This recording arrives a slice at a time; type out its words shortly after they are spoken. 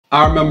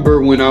I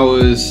remember when I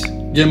was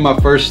getting my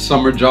first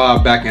summer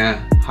job back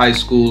in high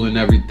school and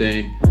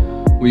everything.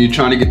 When you're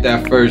trying to get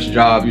that first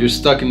job, you're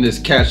stuck in this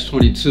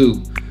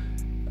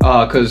catch-22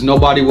 because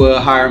nobody will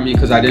hire me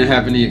because I didn't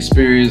have any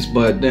experience.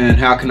 But then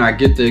how can I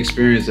get the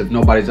experience if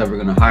nobody's ever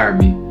going to hire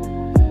me?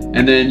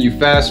 And then you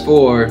fast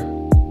forward,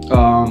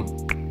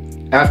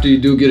 after you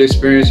do get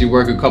experience, you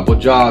work a couple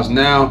jobs.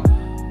 Now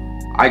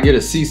I get a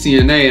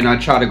CCNA and I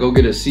try to go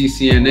get a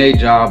CCNA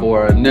job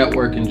or a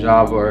networking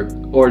job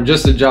or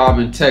just a job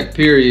in tech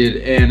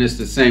period, and it's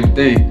the same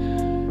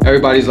thing.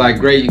 Everybody's like,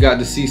 great, you got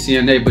the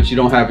CCNA, but you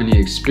don't have any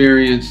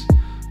experience,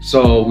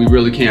 so we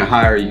really can't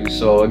hire you.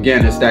 So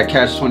again, it's that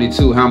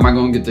catch-22. How am I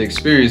going to get the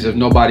experience if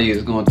nobody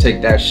is going to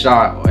take that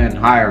shot and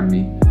hire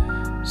me?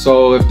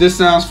 So if this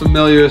sounds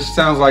familiar,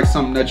 sounds like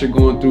something that you're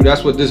going through,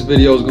 that's what this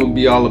video is going to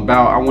be all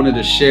about. I wanted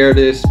to share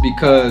this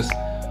because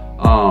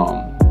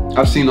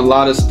I've seen a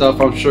lot of stuff.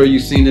 I'm sure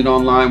you've seen it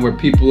online where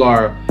people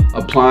are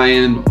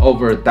applying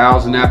over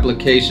 1,000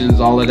 applications,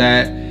 all of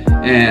that,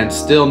 and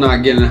still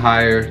not getting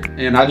hired.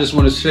 And I just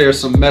want to share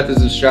some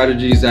methods and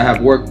strategies that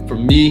have worked for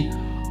me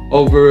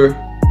over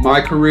my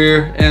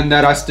career and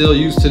that I still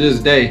use to this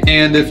day.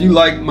 And if you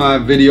like my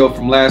video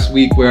from last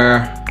week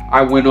where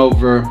I went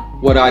over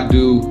what I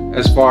do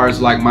as far as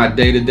like my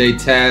day-to-day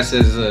tasks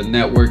as a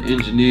network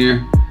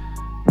engineer,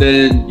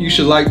 then you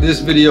should like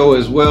this video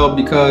as well,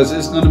 because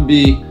it's going to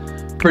be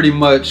pretty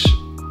much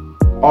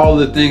all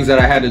the things that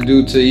I had to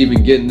do to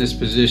even get in this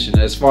position,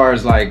 as far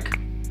as like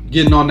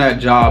getting on that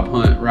job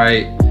hunt,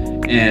 right?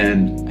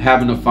 And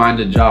having to find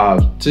a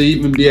job to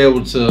even be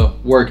able to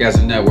work as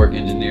a network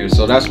engineer.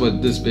 So that's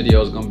what this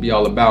video is going to be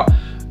all about.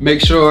 Make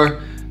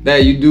sure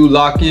that you do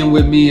lock in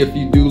with me. If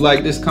you do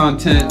like this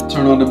content,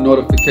 turn on the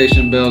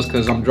notification bells,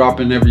 because I'm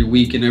dropping every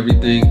week and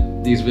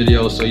everything, these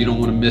videos, so you don't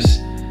want to miss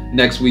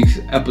next week's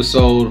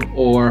episode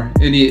or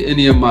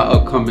any of my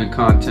upcoming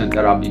content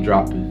that I'll be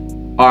dropping.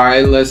 All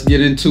right, let's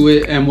get into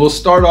it, and we'll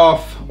start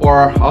off,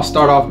 or I'll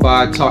start off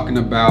by talking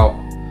about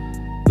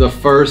the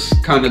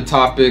first kind of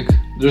topic.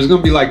 There's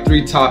gonna be like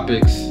 3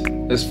 topics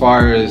as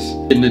far as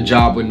getting a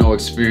job with no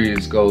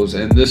experience goes,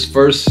 and this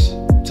first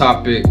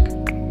topic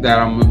that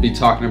I'm gonna be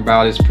talking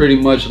about is pretty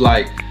much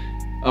like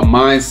a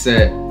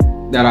mindset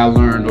that I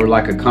learned, or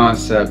like a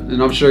concept,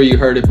 and I'm sure you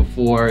heard it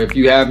before. If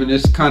you haven't,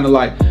 it's kind of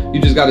like you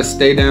just got to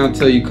stay down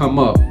till you come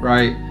up,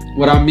 right?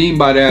 What I mean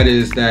by that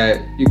is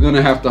that you're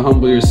gonna have to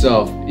humble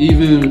yourself.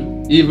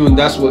 Even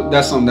that's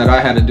something that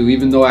I had to do.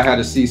 Even though I had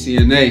a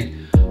CCNA,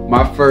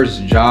 my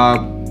first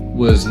job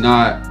was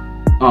not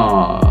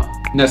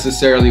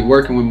necessarily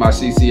working with my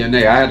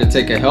CCNA. I had to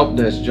take a help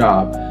desk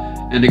job,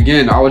 and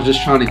again, I was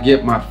just trying to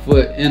get my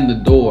foot in the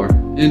door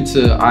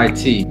into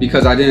IT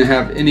because I didn't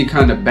have any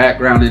kind of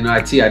background in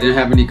IT. I didn't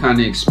have any kind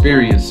of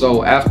experience.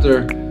 So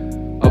after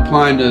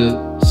applying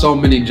to so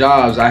many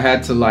jobs, I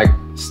had to like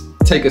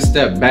take a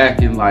step back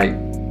and like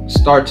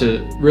start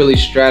to really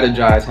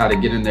strategize how to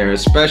get in there,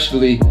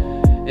 especially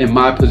in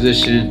my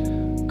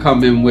position,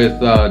 coming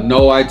with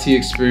no IT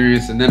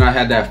experience, and then I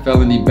had that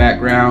felony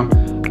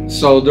background.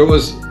 So there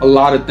was a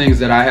lot of things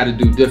that I had to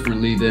do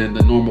differently than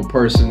the normal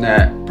person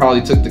that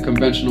probably took the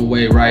conventional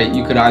way, right?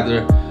 You could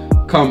either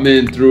come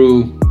in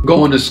through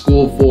going to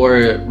school for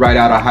it right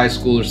out of high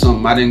school or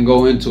something. I didn't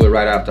go into it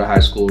right after high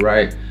school,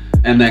 right?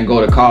 And then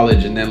go to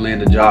college and then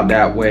land a job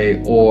that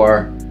way.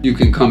 Or you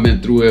can come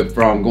in through it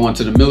from going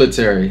to the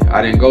military.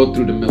 I didn't go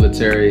through the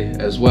military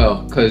as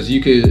well, because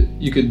you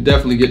could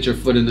definitely get your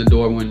foot in the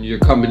door when you're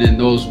coming in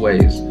those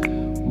ways.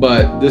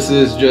 But this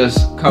is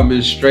just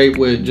coming straight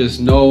with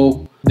just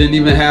didn't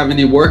even have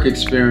any work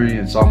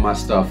experience on my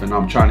stuff, and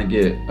I'm trying to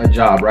get a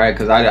job, right?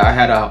 Because I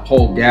had a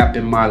whole gap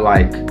in my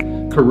like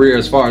career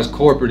as far as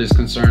corporate is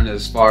concerned,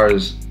 as far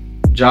as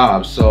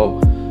jobs. So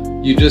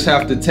you just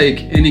have to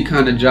take any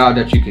kind of job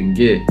that you can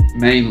get,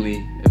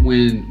 mainly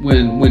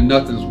when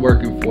nothing's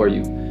working for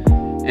you.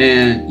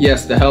 And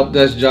yes, the help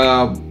desk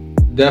job,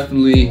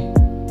 definitely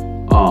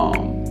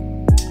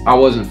I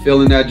wasn't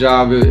feeling that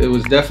job. It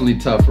was definitely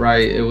tough,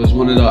 right? It was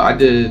one of the, I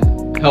did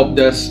help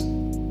desk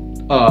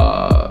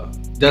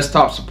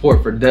desktop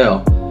support for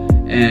Dell,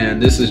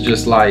 and this is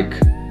just like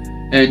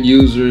end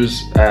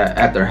users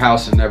at their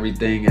house and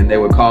everything, and they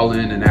would call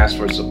in and ask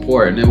for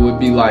support, and it would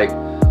be like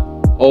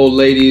old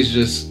ladies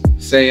just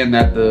saying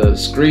that the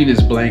screen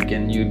is blank,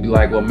 and you'd be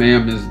like, well,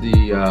 ma'am, is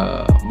the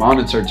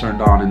monitor turned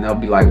on? And they'll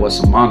be like, what's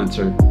a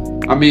monitor?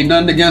 I mean,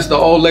 nothing against the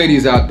old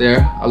ladies out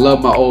there. I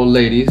love my old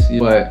ladies,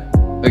 but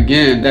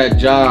again, that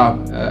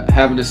job,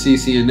 having a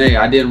CCNA,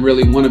 I didn't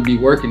really want to be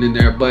working in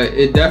there, but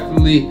it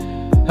definitely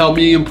helped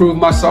me improve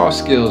my soft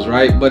skills,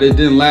 right? But it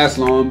didn't last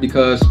long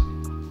because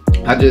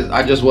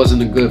I just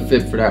wasn't a good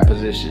fit for that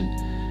position.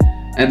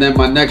 And then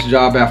my next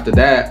job after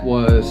that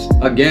was,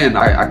 again,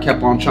 I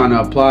kept on trying to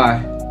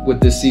apply with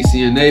this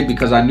CCNA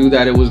because I knew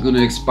that it was going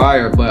to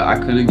expire, but I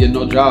couldn't get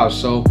no job.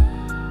 So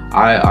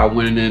I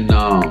went and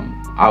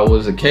I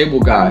was a cable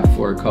guy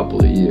for a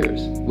couple of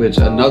years, which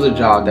another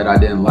job that I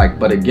didn't like.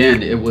 But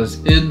again, it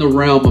was in the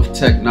realm of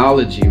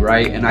technology,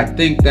 right? And I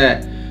think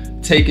that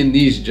taking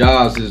these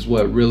jobs is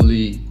what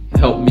really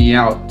helped me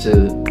out to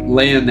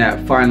land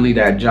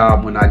that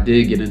job when I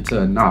did get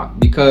into a knock.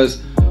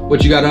 Because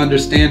what you got to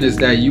understand is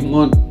that you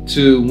want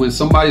to, when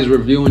somebody's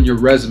reviewing your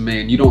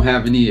resume and you don't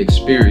have any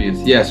experience,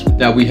 yes,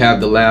 that we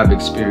have the lab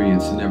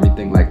experience and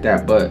everything like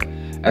that, but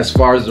as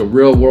far as the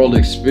real world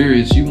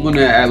experience, you want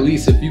to at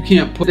least, if you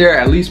can't put there,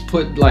 at least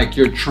put like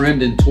you're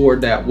trending toward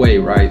that way,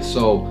 right?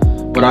 So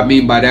what I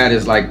mean by that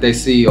is like they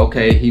see,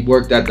 okay, he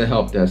worked at the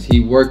help desk, he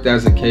worked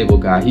as a cable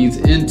guy, he's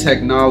in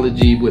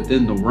technology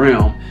within the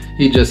realm,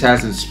 he just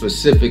hasn't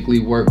specifically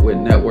worked with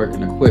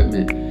networking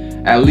equipment.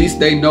 At least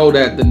they know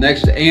that the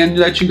next, and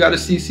that you got a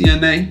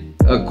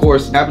CCNA, of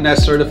course, having that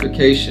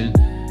certification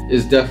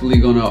is definitely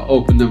going to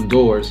open them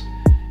doors.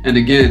 And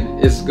again,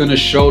 it's going to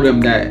show them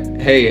that,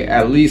 hey,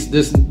 at least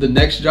the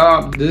next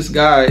job, this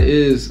guy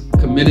is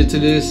committed to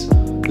this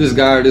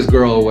guy or this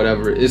girl or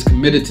whatever is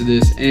committed to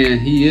this,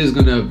 and he is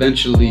going to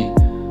eventually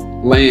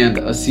land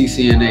a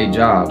CCNA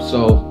job.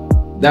 So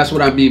that's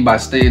what I mean by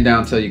staying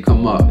down till you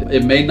come up.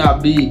 It may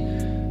not be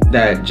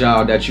that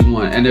job that you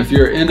want, and if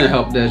you're in a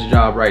help desk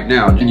job right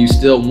now and you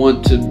still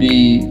want to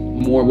be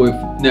more with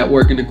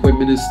networking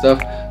equipment and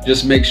stuff,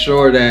 just make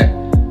sure that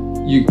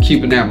you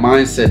keeping that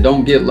mindset.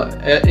 Don't get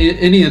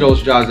any of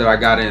those jobs that I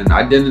got in,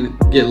 I didn't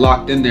get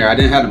locked in there. I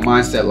didn't have the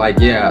mindset like,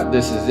 yeah,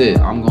 this is it,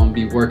 I'm gonna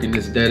be working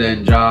this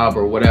dead-end job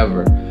or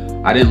whatever.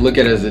 I didn't look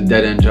at it as a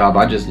dead-end job.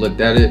 I just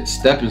looked at it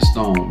stepping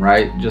stone,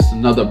 right? Just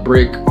another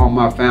brick on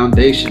my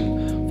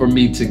foundation for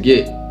me to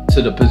get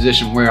to the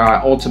position where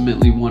I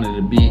ultimately wanted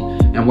to be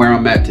and where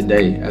I'm at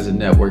today as a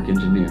network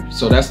engineer.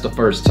 So that's the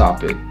first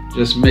topic.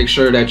 Just make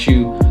sure that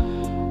you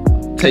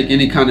take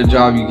any kind of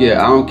job you get.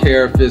 I don't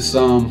care if it's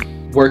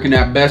working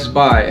at Best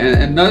Buy,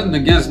 and nothing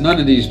against none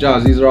of these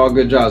jobs, these are all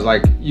good jobs.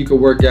 Like you could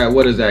work at,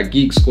 what is that,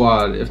 Geek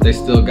Squad, if they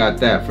still got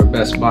that for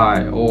Best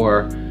Buy,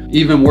 or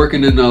even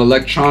working in the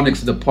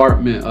electronics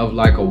department of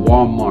like a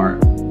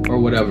Walmart or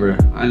whatever.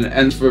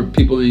 And for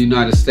people in the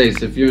United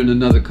States, if you're in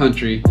another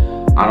country,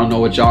 I don't know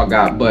what y'all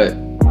got, but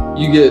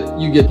you get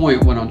the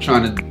point. What I'm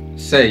trying to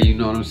say, you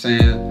know what I'm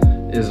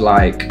saying, is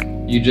like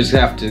you just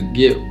have to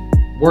get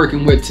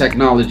working with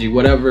technology,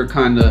 whatever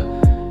kind of,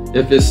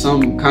 if it's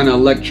some kind of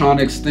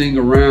electronics thing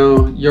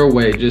around your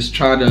way, just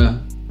try to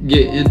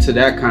get into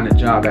that kind of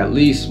job. At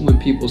least when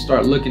people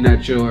start looking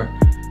at your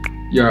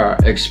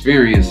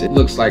experience, it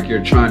looks like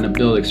you're trying to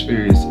build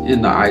experience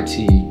in the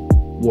IT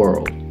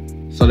world.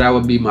 So that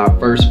would be my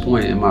first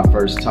point and my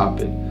first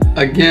topic.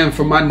 Again,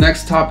 for my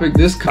next topic,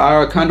 this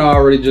I kind of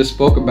already just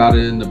spoke about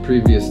it in the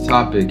previous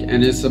topic,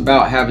 and it's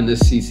about having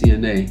this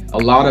CCNA. A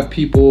lot of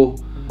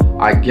people,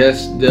 I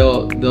guess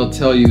they'll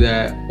tell you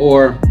that,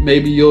 or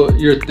maybe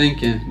you're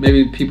thinking,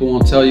 maybe people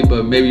won't tell you,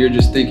 but maybe you're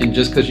just thinking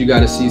just because you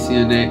got a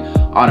CCNA,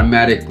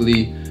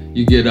 automatically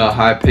you get a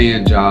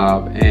high-paying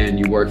job and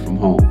you work from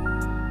home.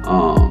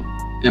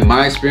 In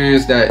my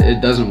experience, that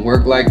it doesn't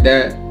work like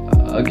that.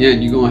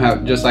 Again, you're gonna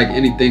have, just like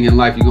anything in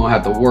life, you're gonna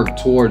have to work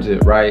towards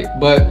it, right?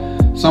 But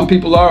some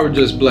people are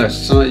just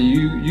blessed. So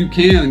you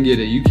can get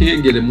it. You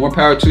can get it. More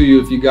power to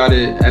you if you got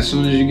it. As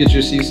soon as you get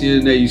your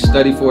CCNA, you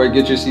study for it,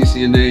 get your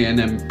CCNA, and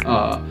then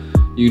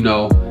you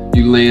know,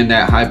 you land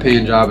that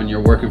high-paying job and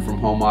you're working from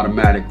home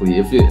automatically.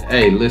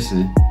 Hey,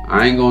 listen,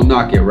 I ain't gonna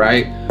knock it,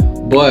 right?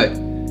 But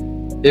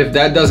if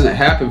that doesn't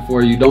happen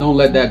for you, don't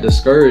let that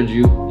discourage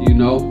you. You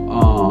know,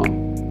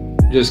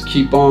 just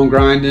keep on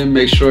grinding.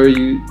 Make sure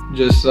you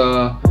just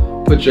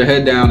put your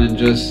head down and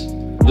just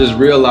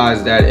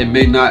realize that it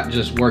may not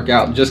just work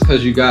out just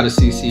because you got a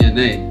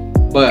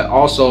CCNA, but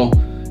also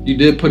you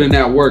did put in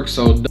that work.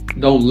 So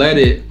don't let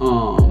it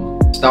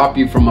stop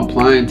you from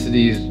applying to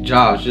these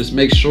jobs. Just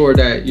make sure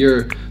that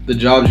the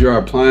jobs you're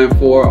applying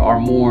for are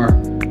more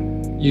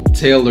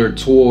tailored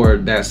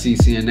toward that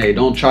CCNA.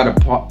 Don't try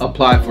to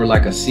apply for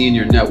like a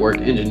senior network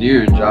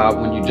engineering job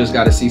when you just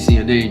got a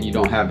CCNA and you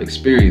don't have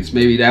experience.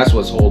 Maybe that's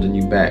what's holding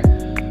you back.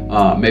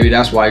 Maybe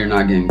that's why you're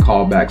not getting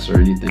callbacks or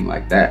anything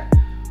like that.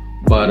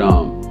 But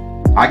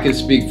I can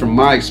speak from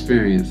my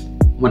experience.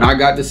 When I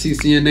got the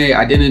CCNA,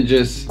 I didn't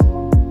just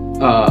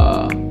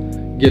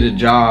get a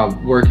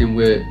job working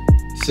with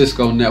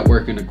Cisco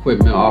networking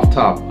equipment off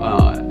top.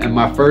 And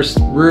my first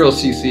real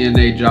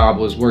CCNA job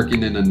was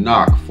working in a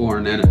NOC for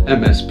an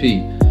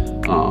MSP.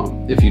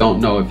 If you don't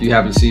know, if you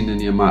haven't seen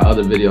any of my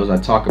other videos,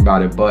 I talk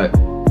about it, but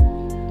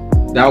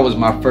that was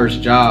my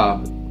first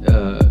job,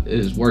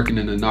 is working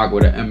in a NOC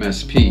with an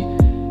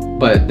MSP.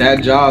 But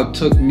that job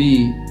took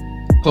me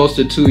close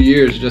to 2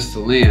 years just to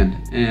land,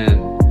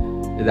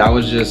 and that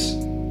was just,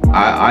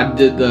 I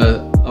did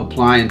the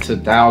applying to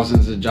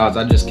thousands of jobs.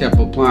 I just kept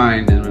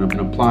applying and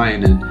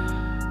applying and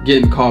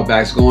getting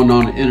callbacks, going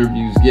on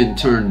interviews, getting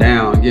turned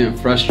down, getting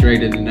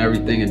frustrated and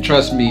everything. And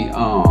trust me,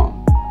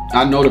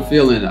 I know the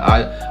feeling.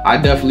 I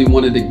definitely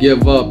wanted to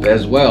give up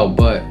as well,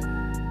 but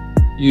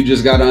you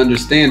just got to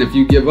understand, if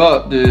you give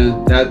up,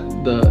 then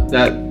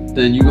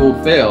then you're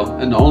gonna fail,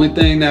 and the only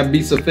thing that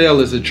beats a fail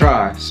is a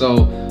try.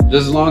 So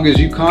just as long as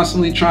you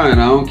constantly trying,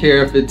 I don't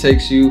care if it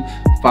takes you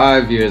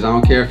 5 years, I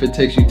don't care if it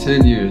takes you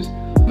 10 years,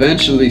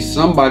 eventually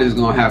somebody's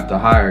gonna have to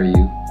hire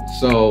you.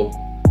 So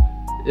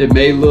it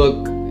may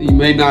look you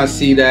may not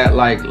see that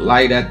like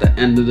light at the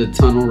end of the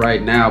tunnel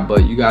right now,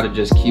 but you got to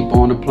just keep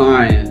on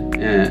applying,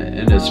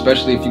 and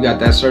especially if you got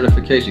that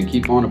certification,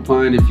 keep on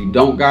applying. If you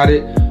don't got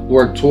it,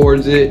 work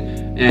towards it,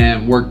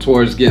 and work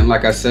towards getting,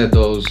 like I said,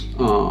 those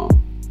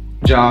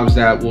jobs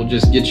that will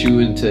just get you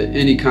into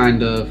any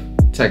kind of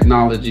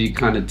technology,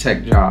 kind of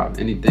tech job,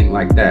 anything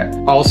like that.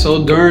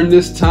 Also, during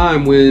this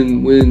time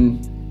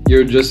when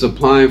you're just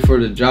applying for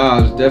the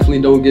jobs,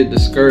 definitely don't get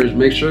discouraged.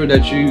 Make sure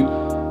that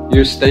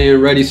you're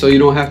staying ready so you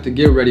don't have to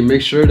get ready.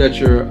 Make sure that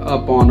you're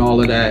up on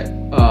all of that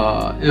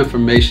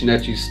information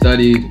that you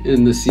studied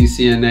in the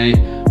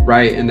CCNA,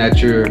 right? And that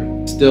you're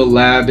still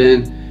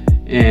labbing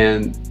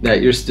and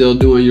that you're still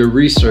doing your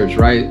research,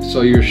 right?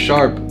 So you're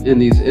sharp in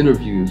these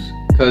interviews,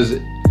 because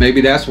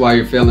maybe that's why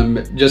you're failing.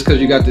 Just because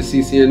you got the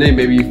CCNA,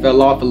 maybe you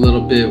fell off a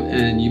little bit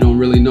and you don't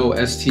really know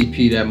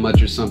STP that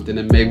much or something,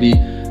 and maybe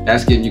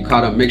that's getting you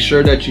caught up. Make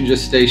sure that you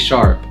just stay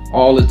sharp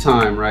all the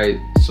time, right?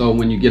 So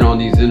when you get on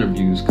these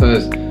interviews,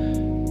 because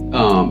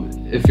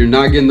if you're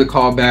not getting the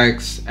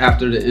callbacks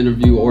after the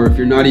interview, or if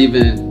you're not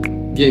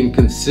even getting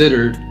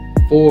considered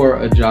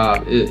for a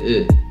job,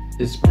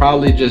 it's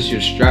probably just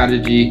your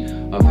strategy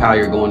of how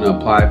you're going to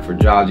apply for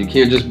jobs. You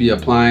can't just be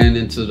applying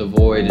into the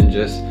void and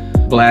just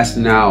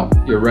blasting out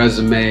your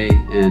resume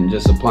and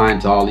just applying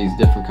to all these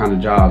different kind of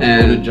jobs.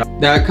 And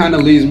that kind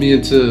of leads me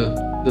into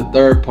the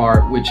third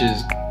part, which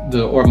is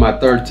my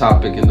third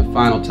topic and the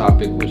final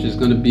topic, which is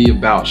going to be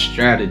about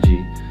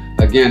strategy.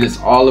 Again, it's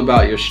all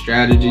about your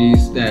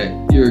strategies that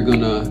you're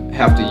gonna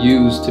have to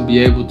use to be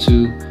able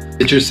to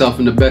get yourself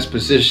in the best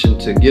position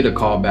to get a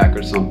call back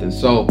or something.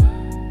 So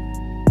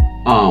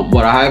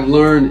what I've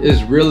learned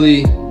is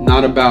really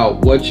not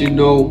about what you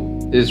know,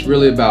 it's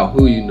really about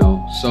who you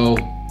know. So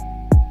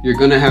you're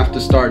gonna have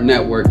to start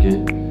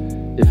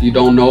networking. If you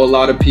don't know a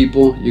lot of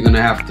people, you're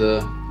gonna have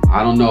to,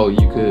 I don't know,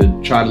 you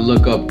could try to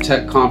look up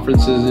tech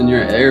conferences in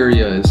your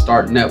area and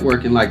start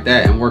networking like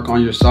that, and work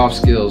on your soft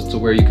skills to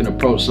where you can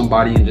approach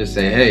somebody and just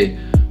say, hey,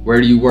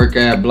 where do you work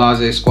at?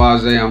 Blase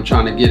squaze, I'm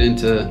trying to get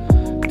into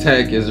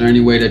tech. Is there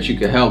any way that you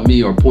could help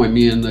me or point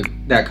me in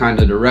that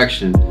kind of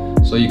direction?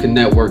 So you can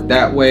network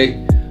that way.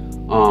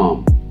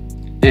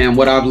 And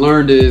what I've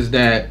learned is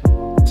that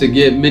to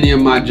get many of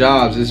my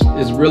jobs,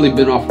 it's really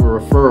been off of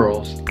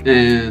referrals,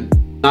 and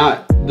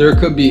there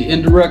could be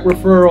indirect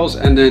referrals,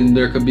 and then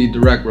there could be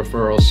direct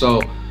referrals.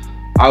 So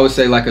I would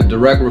say like a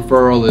direct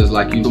referral is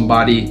like you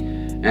somebody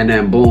and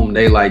then boom,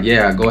 they like,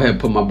 yeah, go ahead,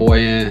 put my boy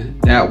in.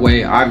 That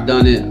way I've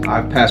done it.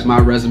 I've passed my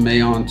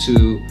resume on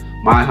to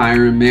my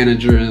hiring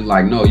manager and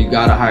like, no, you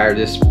gotta hire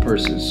this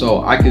person.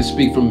 So I can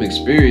speak from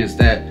experience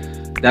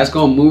that that's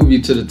gonna move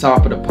you to the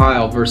top of the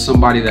pile versus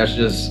somebody that's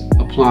just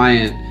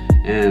applying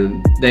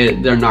and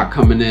they're not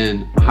coming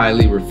in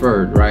highly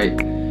referred, right?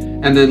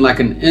 And then like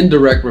an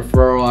indirect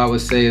referral, I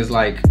would say, is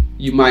like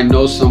you might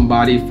know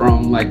somebody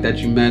from like that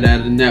you met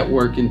at a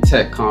networking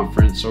tech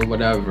conference or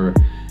whatever,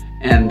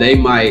 and they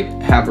might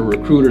have a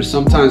recruiter.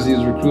 Sometimes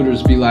these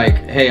recruiters be like,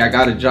 hey, I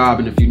got a job,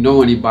 and if you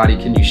know anybody,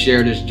 can you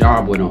share this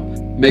job with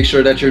them? Make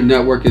sure that your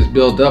network is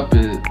built up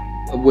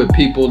with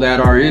people that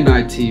are in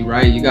IT,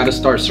 right? You got to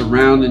start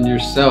surrounding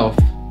yourself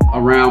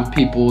around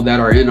people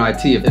that are in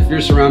IT. If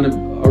you're surrounded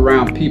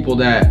around people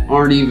that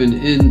aren't even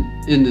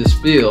in this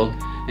field,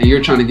 and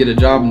you're trying to get a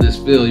job in this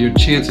field, your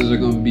chances are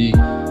going to be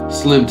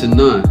slim to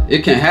none.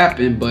 It can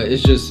happen, but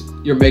it's just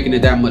you're making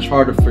it that much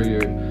harder for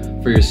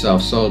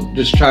yourself. So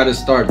just try to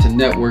start to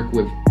network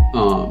with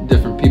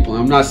different people.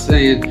 I'm not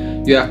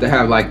saying you have to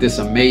have like this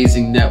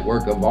amazing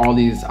network of all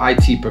these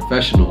IT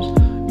professionals.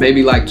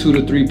 Maybe like 2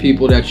 to 3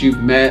 people that you've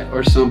met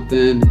or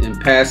something in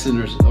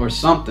passing or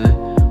something,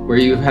 where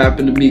you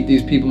happen to meet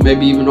these people,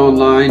 maybe even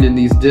online in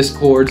these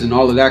Discords and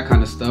all of that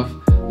kind of stuff,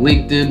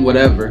 LinkedIn,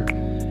 whatever,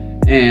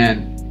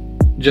 and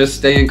just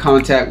stay in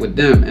contact with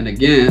them. And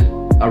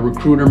again, a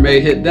recruiter may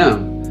hit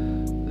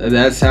them.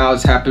 That's how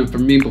it's happened for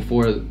me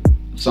before.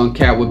 Some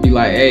cat would be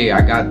like, hey,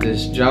 I got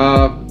this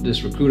job,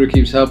 this recruiter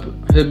keeps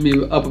hitting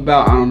me up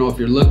about, I don't know if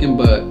you're looking,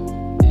 but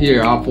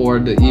here, I'll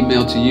forward the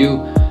email to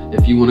you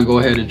if you want to go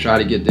ahead and try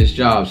to get this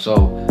job.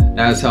 So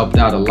that has helped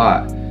out a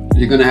lot.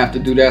 You're gonna have to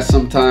do that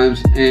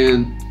sometimes,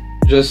 and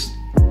just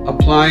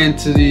applying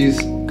to these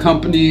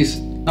companies,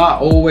 not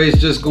always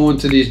just going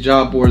to these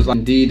job boards like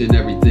Indeed and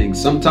everything.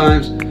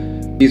 Sometimes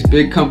these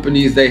big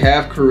companies, they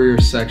have career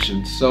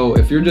sections. So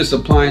if you're just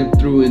applying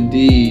through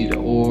Indeed,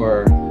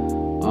 or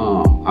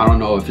I don't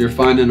know, if you're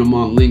finding them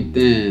on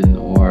LinkedIn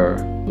or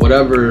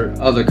whatever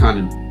other kind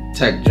of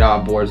tech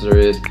job boards there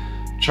is,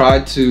 try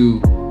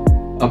to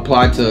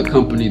apply to a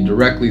company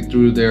directly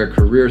through their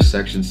career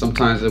section.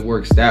 Sometimes it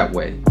works that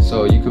way,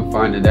 so you can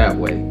find it that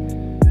way.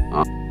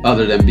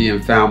 Other than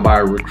being found by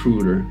a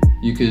recruiter,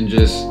 you can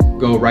just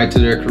go right to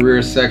their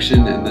career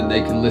section, and then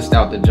they can list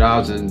out the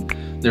jobs, and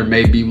there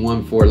may be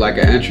one for like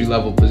an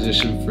entry-level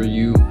position for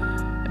you,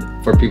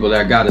 for people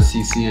that got a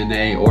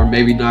CCNA, or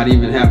maybe not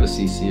even have a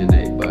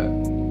CCNA. But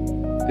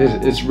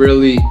it's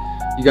really,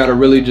 you got to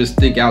really just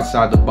think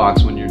outside the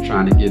box when you're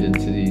trying to get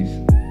into these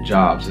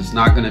jobs. It's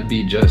not going to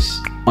be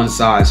just one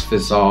size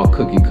fits all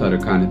cookie cutter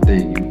kind of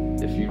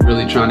thing. If you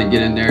really trying to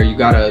get in there, you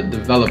gotta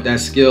develop that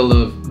skill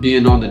of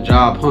being on the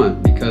job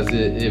hunt, because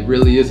it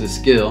really is a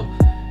skill,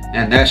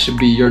 and that should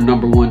be your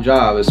 #1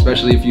 job,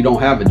 especially if you don't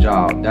have a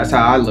job. That's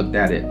how I looked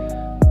at it.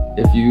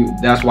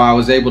 That's why I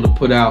was able to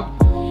put out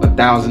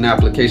 1,000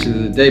 applications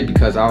a day,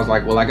 because I was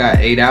like, well, I got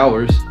 8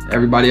 hours.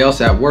 Everybody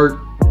else at work,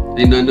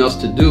 ain't nothing else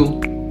to do.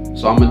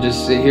 So I'm gonna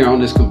just sit here on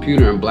this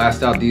computer and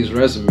blast out these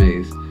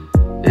resumes,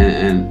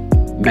 and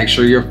make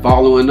sure you're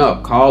following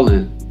up,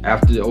 calling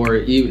after, or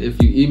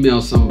if you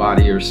email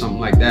somebody or something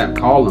like that,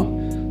 call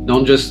them.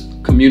 Don't just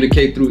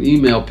communicate through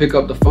email. Pick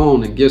up the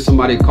phone and give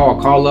somebody a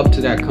call up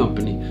to that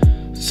company.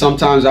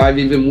 Sometimes I've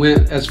even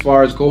went as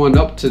far as going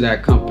up to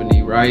that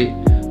company, right?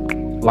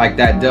 Like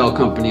that Dell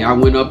company, I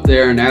went up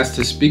there and asked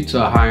to speak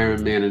to a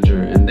hiring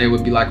manager, and they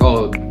would be like,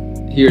 oh,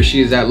 he or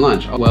she is at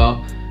lunch.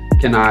 Well,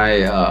 can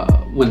I,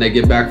 when they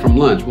get back from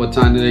lunch, what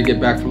time do they get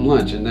back from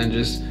lunch? And then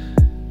just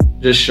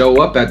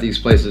show up at these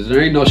places. There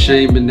ain't no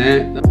shame in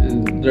that,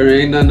 and there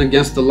ain't nothing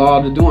against the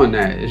law to doing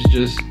that. It's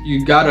just,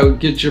 you gotta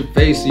get your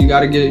face, you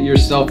gotta get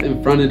yourself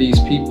in front of these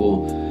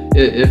people,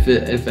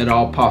 if at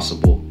all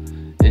possible.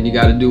 And you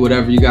gotta do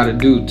whatever you gotta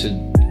do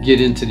to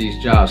get into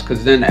these jobs,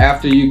 because then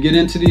after you get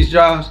into these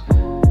jobs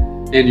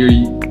and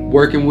you're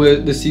working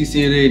with the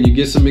CCNA and you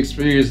get some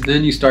experience,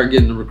 then you start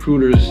getting the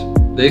recruiters,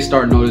 they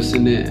start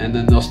noticing it, and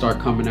then they'll start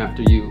coming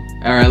after you.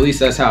 Or at least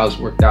that's how it's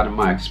worked out in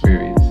my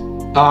experience.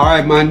 All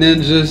right, my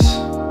ninjas,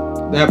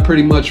 that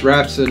pretty much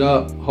wraps it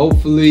up.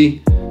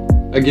 Hopefully,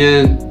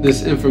 again,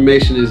 this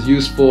information is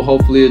useful.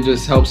 Hopefully it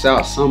just helps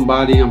out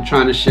somebody. I'm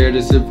trying to share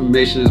this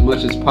information as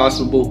much as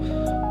possible.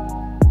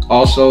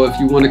 Also, if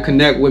you want to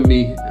connect with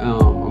me,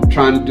 I'm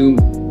trying to do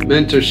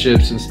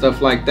mentorships and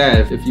stuff like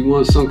that. If you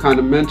want some kind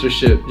of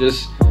mentorship,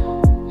 just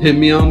hit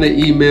me on the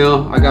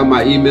email. I got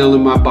my email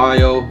in my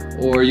bio,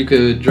 or you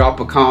could drop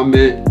a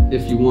comment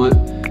if you want.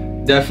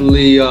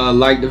 Definitely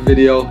like the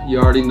video. You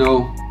already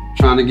know,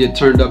 trying to get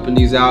turned up in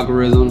these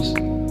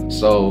algorithms.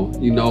 So,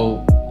 you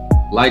know,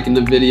 liking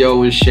the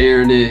video and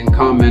sharing it and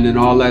commenting,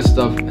 all that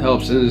stuff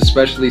helps, and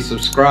especially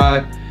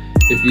subscribe.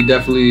 If you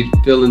definitely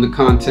feeling the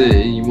content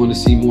and you want to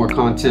see more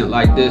content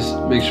like this,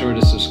 make sure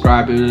to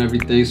subscribe and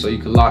everything so you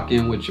can lock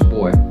in with your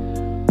boy.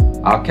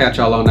 I'll catch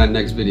y'all on that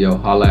next video.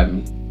 Holla at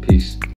me. Peace.